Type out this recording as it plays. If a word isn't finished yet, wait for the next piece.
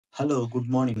Hello, good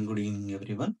morning, good evening,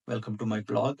 everyone. Welcome to my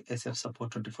blog,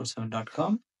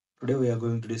 sfsupport247.com. Today we are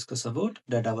going to discuss about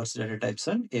Dataverse data types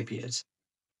and APIs.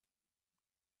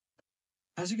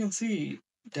 As you can see,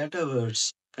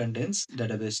 Dataverse contains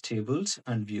database tables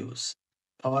and views.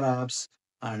 Power Apps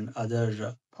and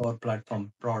other Power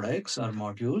Platform products or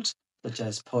modules such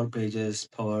as Power Pages,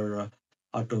 Power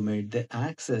Automate, they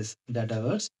access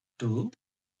Dataverse to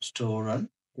store and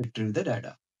retrieve the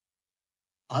data.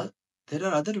 Uh, there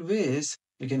are other ways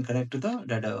we can connect to the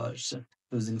Dataverse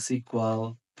using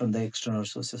SQL from the external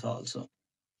sources also.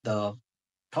 The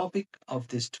topic of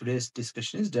this today's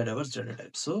discussion is Dataverse data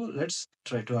types. So let's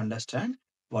try to understand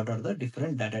what are the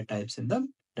different data types in the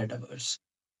Dataverse.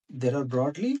 There are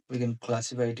broadly, we can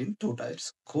classify it in two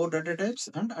types, core data types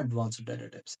and advanced data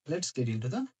types. Let's get into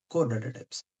the core data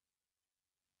types.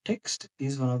 Text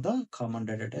is one of the common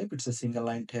data type. It's a single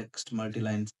line text,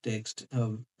 multi-line text.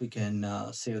 We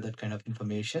can save that kind of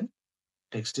information.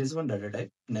 Text is one data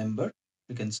type. Number,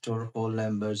 we can store whole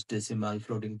numbers, decimal,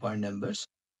 floating point numbers.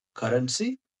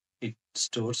 Currency, it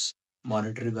stores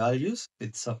monetary values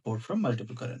with support from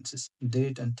multiple currencies.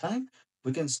 Date and time,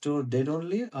 we can store date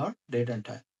only or date and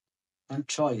time. And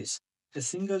choice, a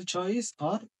single choice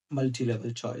or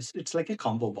multi-level choice. It's like a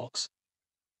combo box.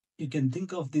 You can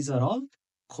think of these are all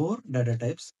core data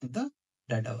types in the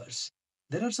Dataverse.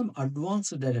 There are some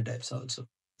advanced data types also,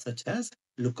 such as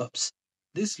lookups.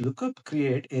 This lookup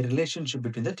create a relationship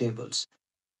between the tables,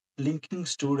 linking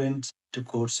students to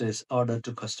courses, order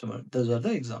to customer. Those are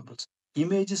the examples.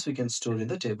 Images we can store in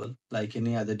the table. Like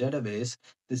any other database,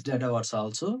 this Dataverse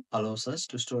also allows us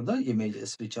to store the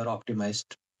images which are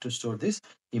optimized to store this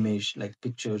image like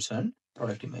pictures and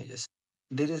product images.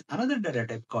 There is another data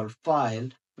type called file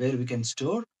where we can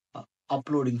store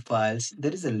uploading files.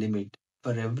 There is a limit.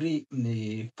 For every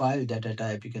file data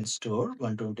type, you can store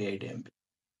 128 MB.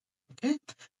 Okay,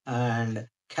 and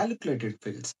calculated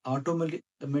fields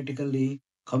automatically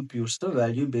computes the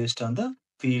value based on the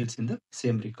fields in the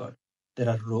same record. There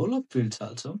are roll-up fields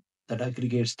also that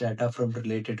aggregates data from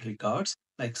related records.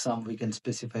 Like some, we can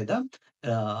specify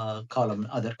the column,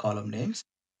 other column names.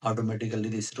 Automatically,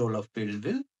 this roll-up field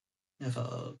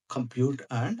will compute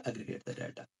and aggregate the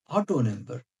data. Auto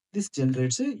number. This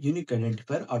generates a unique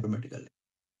identifier automatically.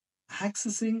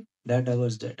 Accessing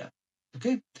Dataverse data.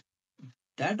 Okay,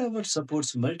 Dataverse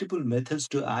supports multiple methods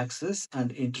to access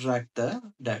and interact the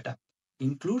data,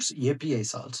 includes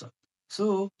APIs also.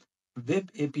 So, Web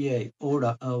API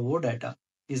OData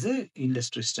is a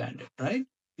industry standard, right?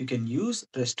 You can use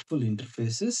RESTful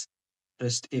interfaces,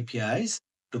 REST APIs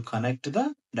to connect to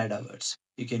the Dataverse.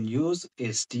 You can use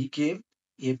SDK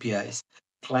APIs,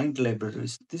 client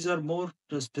libraries. These are more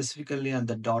specifically on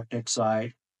the .NET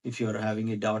side. If you're having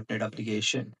a .NET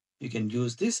application, you can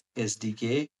use this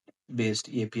SDK based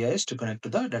APIs to connect to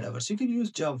the Dataverse. You can use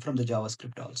Java from the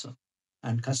JavaScript also.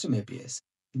 And custom APIs.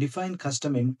 Define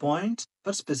custom endpoints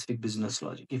for specific business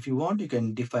logic. If you want, you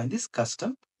can define this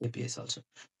custom APIs also.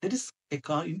 There is a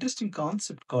interesting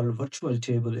concept called virtual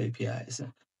table APIs.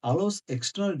 Allows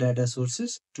external data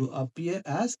sources to appear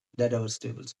as Dataverse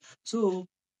tables. So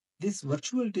these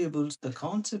virtual tables, the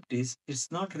concept is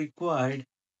it's not required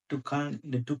to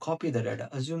copy the data.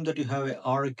 Assume that you have an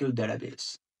Oracle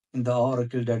database. In the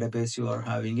Oracle database, you are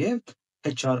having a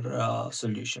HR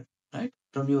solution, right?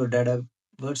 From your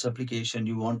Dataverse application,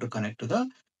 you want to connect to the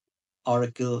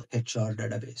Oracle HR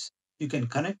database. You can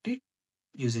connect it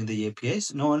using the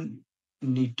APIs. No one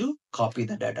need to copy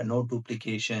the data, no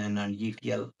duplication and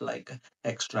ETL like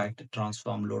extract,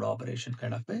 transform, load operation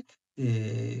kind of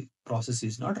a process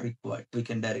is not required. We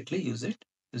can directly use it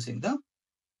using the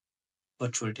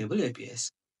virtual table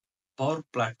APIs. Power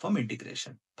Platform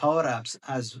integration. Power Apps,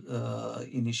 as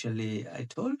initially I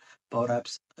told, Power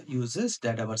Apps uses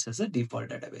Dataverse as a default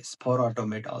database. Power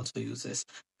Automate also uses.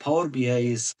 Power BI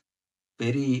is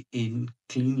very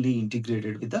cleanly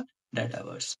integrated with the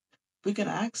Dataverse. We can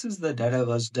access the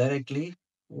Dataverse directly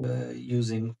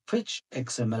using fetch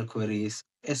XML queries,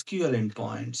 SQL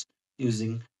endpoints,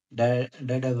 using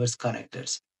Dataverse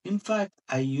connectors. In fact,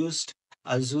 I used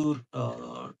Azure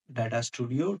Data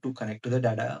Studio to connect to the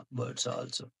Dataverse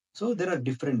also. So there are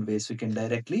different ways we can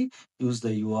directly use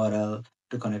the URL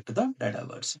to connect to the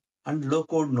Dataverse. And low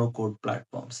code, no code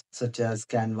platforms such as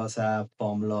Canvas app,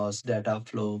 Formulas,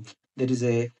 Dataflow. There is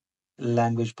a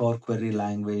language, Power Query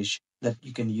language that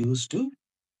you can use to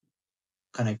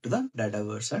connect to the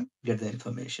Dataverse and get the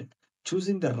information.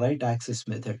 Choosing the right access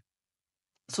method.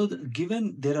 So,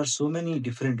 given there are so many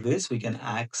different ways we can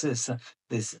access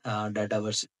this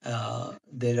Dataverse,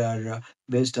 there are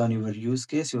based on your use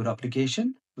case, your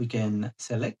application, we can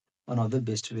select one of the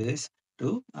best ways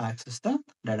to access the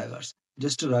Dataverse.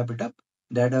 just to wrap it up,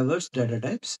 Dataverse data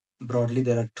types. Broadly,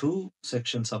 there are two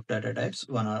sections of data types.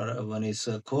 One is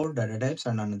core data types,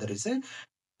 and another is a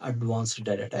advanced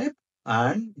data type.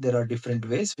 And there are different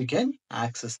ways we can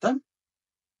access the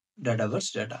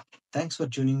Dataverse data. Thanks for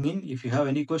tuning in. If you have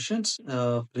any questions,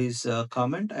 please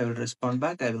comment. I will respond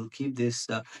back. I will keep this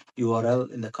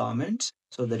URL in the comments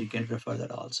so that you can refer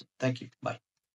that also. Thank you. Bye.